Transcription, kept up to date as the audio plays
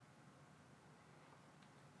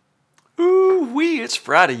Woo-wee, it's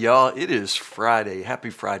Friday, y'all. It is Friday. Happy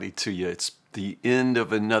Friday to you. It's the end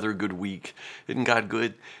of another good week. Isn't God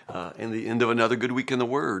good? And the end of another good week in the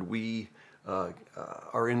Word. We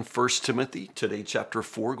are in 1 Timothy, today chapter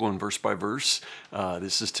 4, going verse by verse.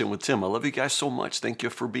 This is Tim with Tim. I love you guys so much. Thank you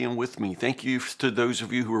for being with me. Thank you to those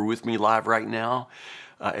of you who are with me live right now.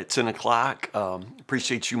 At 10 o'clock.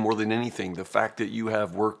 Appreciate you more than anything. The fact that you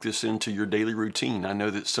have worked this into your daily routine. I know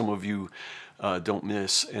that some of you don't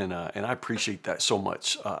miss, and I appreciate that so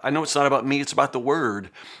much. I know it's not about me, it's about the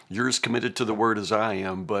Word. You're as committed to the Word as I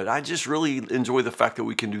am, but I just really enjoy the fact that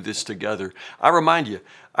we can do this together. I remind you,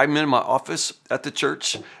 I'm in my office at the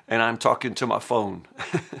church, and I'm talking to my phone.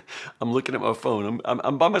 I'm looking at my phone.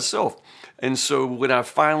 I'm by myself. And so when I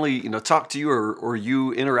finally, talk to you or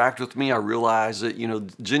you interact with me, I realize that,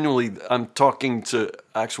 genuinely I'm talking to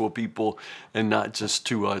actual people and not just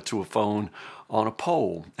to a phone on a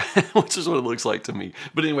pole, which is what it looks like to me.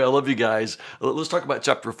 But anyway, I love you guys. Let's talk about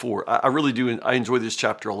chapter 4. I really do. I enjoy this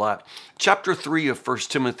chapter a lot. Chapter 3 of 1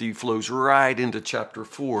 Timothy flows right into chapter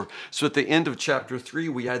 4. So at the end of chapter 3,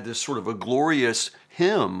 we had this sort of a glorious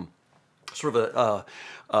hymn, sort of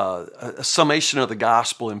a summation of the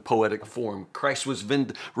gospel in poetic form. Christ was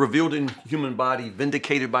revealed in human body,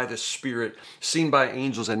 vindicated by the Spirit, seen by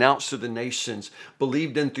angels, announced to the nations,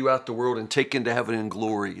 believed in throughout the world, and taken to heaven in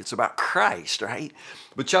glory. It's about Christ, right?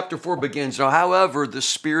 But chapter 4 begins, however, the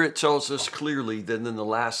Spirit tells us clearly that in the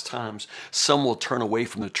last times, some will turn away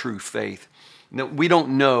from the true faith. Now, we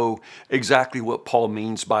don't know exactly what Paul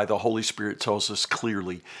means by the Holy Spirit tells us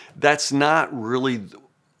clearly. That's not really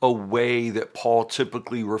a way that Paul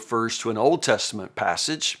typically refers to an Old Testament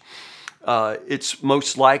passage. It's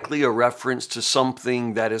most likely a reference to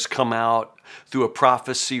something that has come out through a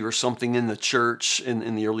prophecy or something in the church,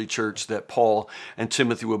 in the early church, that Paul and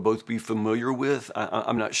Timothy would both be familiar with.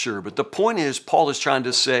 I'm not sure. But the point is, Paul is trying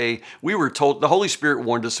to say, we were told, the Holy Spirit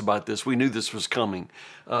warned us about this. We knew this was coming.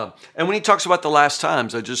 And when he talks about the last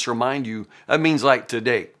times, I just remind you, that means like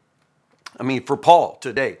today. For Paul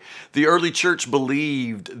today, the early church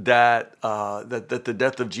believed that that the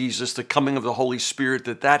death of Jesus, the coming of the Holy Spirit,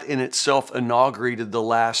 that in itself inaugurated the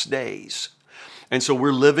last days. And so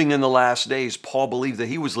we're living in the last days. Paul believed that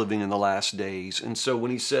he was living in the last days. And so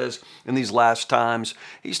when he says in these last times,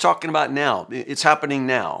 he's talking about now. It's happening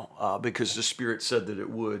now because the Spirit said that it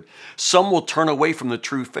would. Some will turn away from the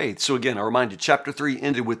true faith. So again, I remind you, chapter 3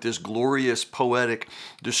 ended with this glorious poetic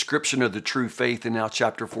description of the true faith. And now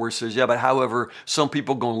chapter 4 says, but however, some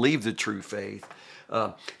people are going to leave the true faith.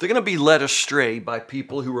 They're going to be led astray by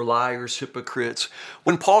people who are liars, hypocrites.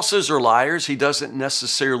 When Paul says they're liars, he doesn't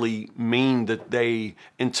necessarily mean that they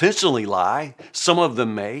intentionally lie. Some of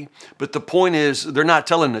them may, but the point is they're not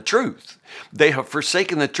telling the truth. They have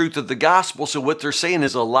forsaken the truth of the gospel, so what they're saying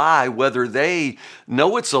is a lie, whether they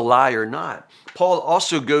know it's a lie or not. Paul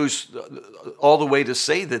also goes all the way to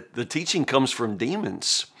say that the teaching comes from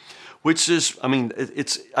demons, which is,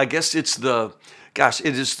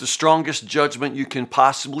 it is the strongest judgment you can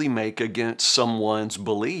possibly make against someone's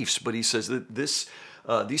beliefs. But he says that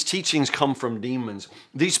these teachings come from demons.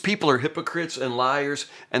 These people are hypocrites and liars,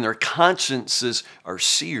 and their consciences are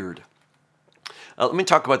seared. Let me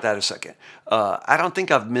talk about that a second. I don't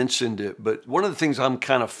think I've mentioned it, but one of the things I'm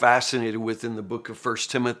kind of fascinated with in the book of 1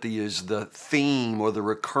 Timothy is the theme or the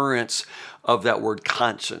recurrence of that word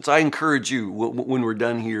conscience. I encourage you, when we're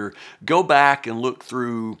done here, go back and look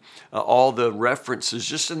through all the references,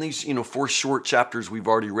 just in these 4 short chapters we've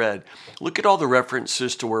already read. Look at all the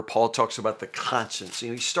references to where Paul talks about the conscience.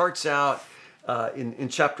 He starts out in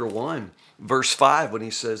chapter 1, verse 5, when he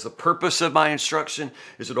says, the purpose of my instruction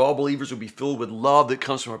is that all believers will be filled with love that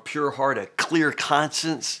comes from a pure heart, a clear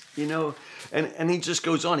conscience, And he just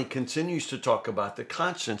goes on. He continues to talk about the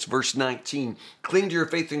conscience. Verse 19, cling to your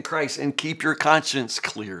faith in Christ and keep your conscience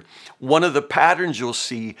clear. One of the patterns you'll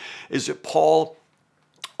see is that Paul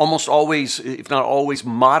almost always, if not always,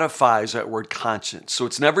 modifies that word conscience. So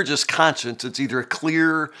it's never just conscience. It's either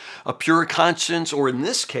a pure conscience, or in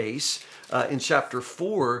this case, in chapter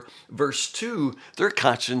 4, verse 2, their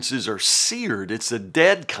consciences are seared. It's a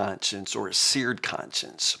dead conscience or a seared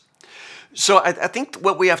conscience. So I think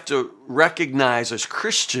what we have to recognize as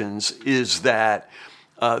Christians is that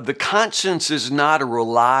the conscience is not a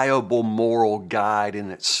reliable moral guide in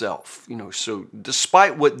itself. So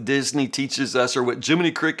despite what Disney teaches us, or what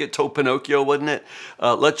Jiminy Cricket told Pinocchio, wasn't it?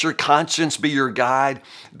 Let your conscience be your guide.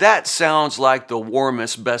 That sounds like the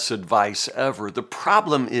warmest, best advice ever. The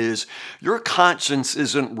problem is your conscience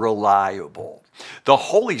isn't reliable. The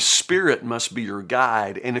Holy Spirit must be your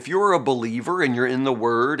guide. And if you're a believer and you're in the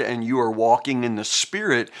Word and you are walking in the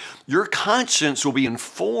Spirit, your conscience will be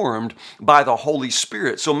informed by the Holy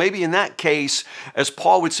Spirit. So maybe in that case, as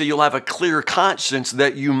Paul would say, you'll have a clear conscience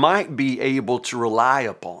that you might be able to rely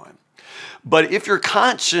upon. But if your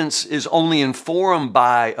conscience is only informed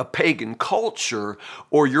by a pagan culture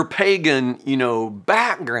or your pagan,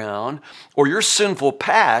 background or your sinful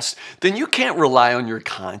past, then you can't rely on your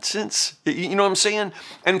conscience. You know what I'm saying?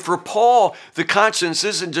 And for Paul, the conscience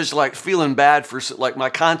isn't just like feeling bad for, like my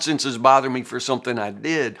conscience is bothering me for something I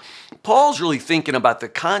did. Paul's really thinking about the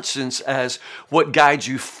conscience as what guides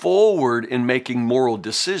you forward in making moral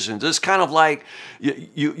decisions. It's kind of like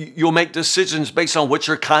you'll make decisions based on what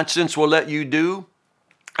your conscience will let you do.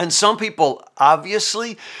 And some people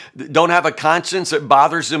obviously don't have a conscience that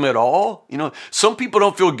bothers them at all. Some people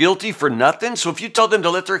don't feel guilty for nothing. So if you tell them to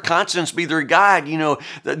let their conscience be their guide,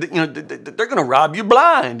 they're going to rob you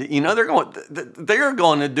blind. They're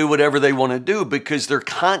going to do whatever they want to do because their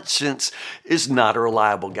conscience is not a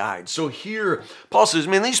reliable guide. So here, Paul says,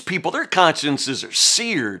 man, these people, their consciences are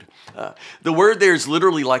seared. The word there is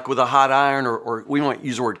literally like with a hot iron, or we might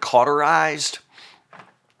use the word cauterized.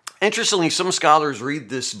 Interestingly, some scholars read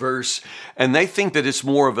this verse and they think that it's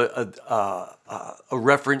more of a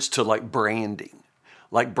reference to like branding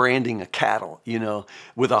a cattle,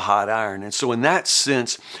 with a hot iron. And so in that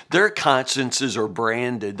sense, their consciences are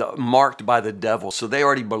branded, marked by the devil. So they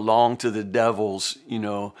already belong to the devil's,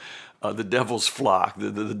 the devil's flock,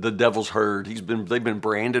 the devil's herd. They've been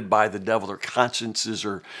branded by the devil. Their consciences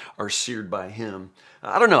are seared by him.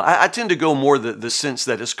 I don't know. I tend to go more the sense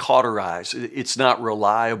that it's cauterized. It's not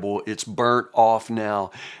reliable. It's burnt off now,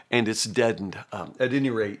 and it's deadened. At any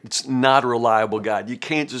rate, it's not a reliable guide. You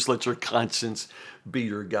can't just let your conscience be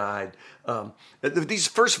your guide. These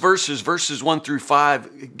first verses 1 through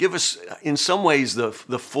 5, give us in some ways the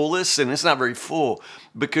fullest, and it's not very full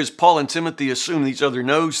because Paul and Timothy assume each other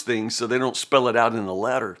knows things, so they don't spell it out in the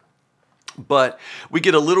letter. But we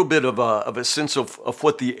get a little bit of a sense of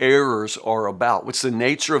what the errors are about. What's the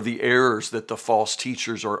nature of the errors that the false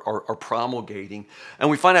teachers are promulgating? And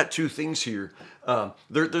we find out two things here.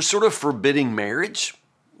 They're sort of forbidding marriage.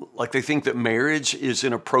 Like they think that marriage is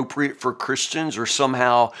inappropriate for Christians or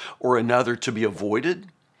somehow or another to be avoided.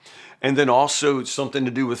 And then also something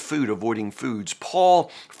to do with food, avoiding foods. Paul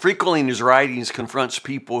frequently in his writings confronts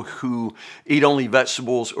people who eat only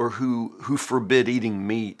vegetables or who forbid eating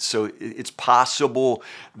meat. So it's possible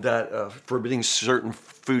that forbidding certain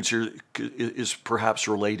foods here is perhaps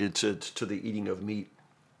related to the eating of meat.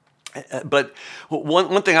 But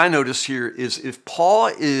one thing I notice here is if Paul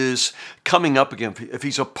is coming up against, if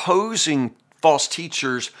he's opposing false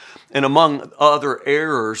teachers, and among other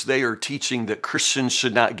errors, they are teaching that Christians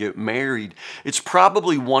should not get married. It's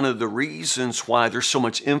probably one of the reasons why there's so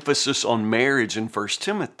much emphasis on marriage in 1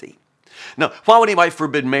 Timothy. Now, why would anybody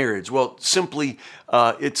forbid marriage? Well, simply,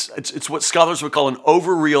 it's what scholars would call an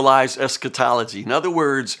over-realized eschatology. In other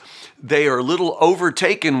words, they are a little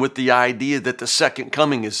overtaken with the idea that the second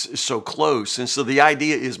coming is so close. And so the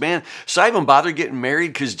idea is, man, should I even bother getting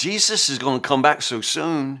married? Because Jesus is going to come back so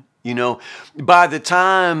soon. By the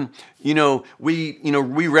time,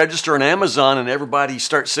 we register on Amazon and everybody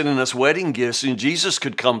starts sending us wedding gifts, and Jesus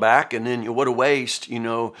could come back, and then what a waste,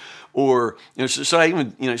 or should I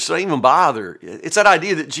even bother? It's that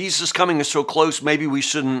idea that Jesus coming is so close, maybe we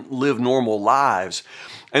shouldn't live normal lives.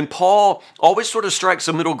 And Paul always sort of strikes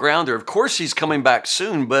a middle ground there. Of course, he's coming back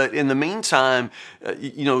soon, but in the meantime,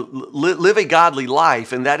 live a godly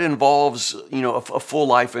life, and that involves, a full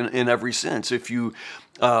life in every sense. If you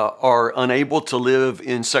are unable to live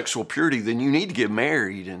in sexual purity, then you need to get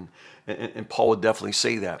married, and Paul would definitely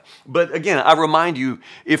say that. But again, I remind you,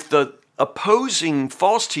 if the opposing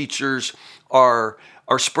false teachers are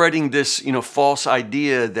spreading this, false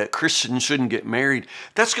idea that Christians shouldn't get married,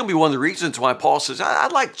 that's going to be one of the reasons why Paul says,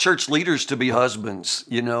 I'd like church leaders to be husbands,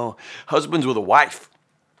 husbands with a wife.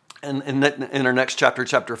 And in our next chapter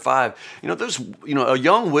 5, a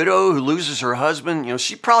young widow who loses her husband,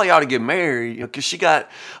 she probably ought to get married, because she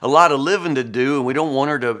got a lot of living to do, and we don't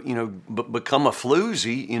want her to, become a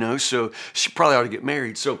floozy, so she probably ought to get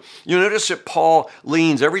married. So you notice that Paul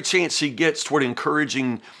leans every chance he gets toward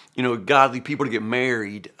encouraging godly people to get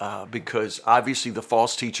married because obviously the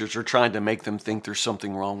false teachers are trying to make them think there's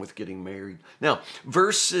something wrong with getting married. Now,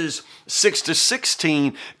 verses 6 to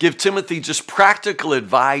 16 give Timothy just practical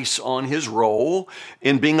advice on his role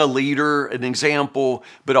in being a leader, an example,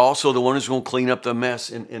 but also the one who's going to clean up the mess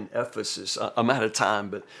in Ephesus. I'm out of time,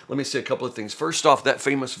 but let me say a couple of things. First off, that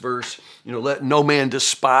famous verse, let no man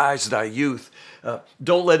despise thy youth.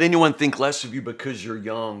 Don't let anyone think less of you because you're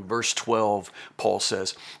young. Verse 12, Paul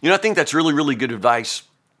says. I think that's really, really good advice.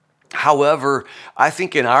 However, I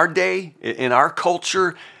think in our day, in our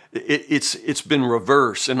culture, it's been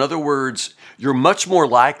reversed. In other words, you're much more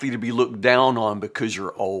likely to be looked down on because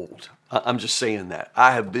you're old. I'm just saying that.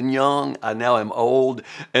 I have been young. I now am old.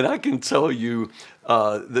 And I can tell you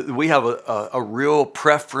that we have a real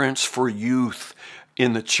preference for youth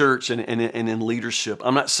in the church and in leadership.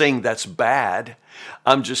 I'm not saying that's bad.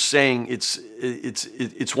 I'm just saying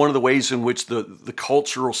it's one of the ways in which the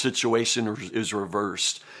cultural situation is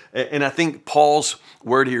reversed. And I think Paul's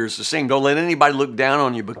word here is the same. Don't let anybody look down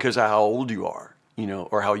on you because of how old you are,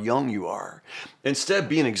 or how young you are. Instead,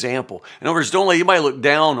 be an example. In other words, don't let anybody look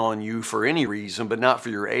down on you for any reason, but not for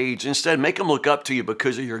your age. Instead, make them look up to you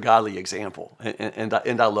because of your godly example. And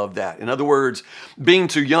I love that. In other words, being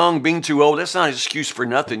too young, being too old, that's not an excuse for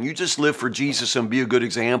nothing. You just live for Jesus and be a good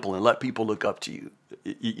example and let people look up to you.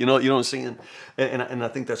 You know what I'm saying? And I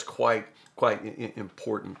think that's quite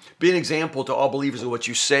important. Be an example to all believers of what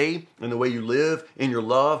you say and the way you live, in your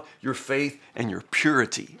love, your faith, and your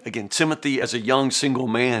purity. Again, Timothy, as a young single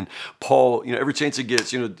man, Paul, every chance he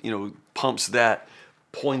gets, pumps that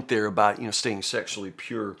point there about, staying sexually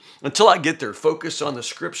pure. Until I get there, focus on the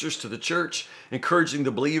scriptures to the church, encouraging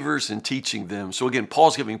the believers and teaching them. So again,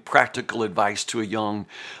 Paul's giving practical advice to a young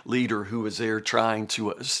leader who is there trying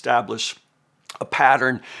to establish a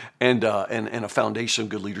pattern and a foundation of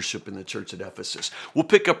good leadership in the church at Ephesus. We'll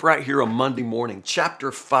pick up right here on Monday morning,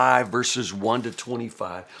 chapter 5, verses 1 to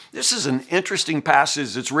 25. This is an interesting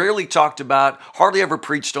passage. It's rarely talked about, hardly ever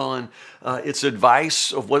preached on. It's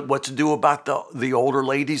advice of what to do about the older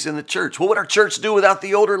ladies in the church. What would our church do without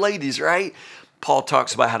the older ladies, right? Paul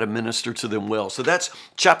talks about how to minister to them well. So that's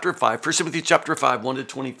chapter 5, 1 Timothy chapter 5, 1 to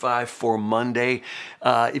 25 for Monday.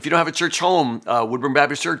 If you don't have a church home, Woodburn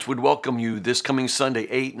Baptist Church would welcome you this coming Sunday,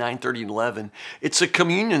 8, 9:30, and 11. It's a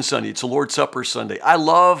communion Sunday. It's a Lord's Supper Sunday. I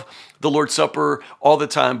love the Lord's Supper all the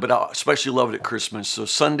time, but I especially love it at Christmas. So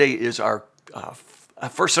Sunday is our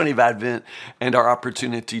first Sunday of Advent and our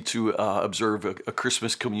opportunity to observe a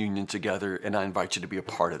Christmas communion together, and I invite you to be a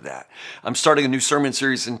part of that. I'm starting a new sermon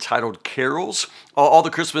series entitled Carols. All the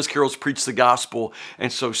Christmas carols preach the gospel,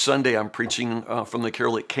 and so Sunday I'm preaching from the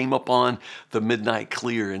carol It Came Upon the Midnight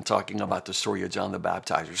Clear and talking about the story of John the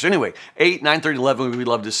Baptizer. So anyway, 8, 9:30, 11, we'd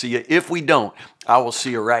love to see you. If we don't, I will see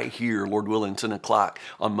you right here, Lord willing, 10 o'clock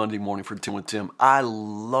on Monday morning for 10 with Tim. I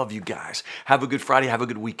love you guys. Have a good Friday. Have a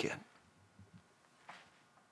good weekend.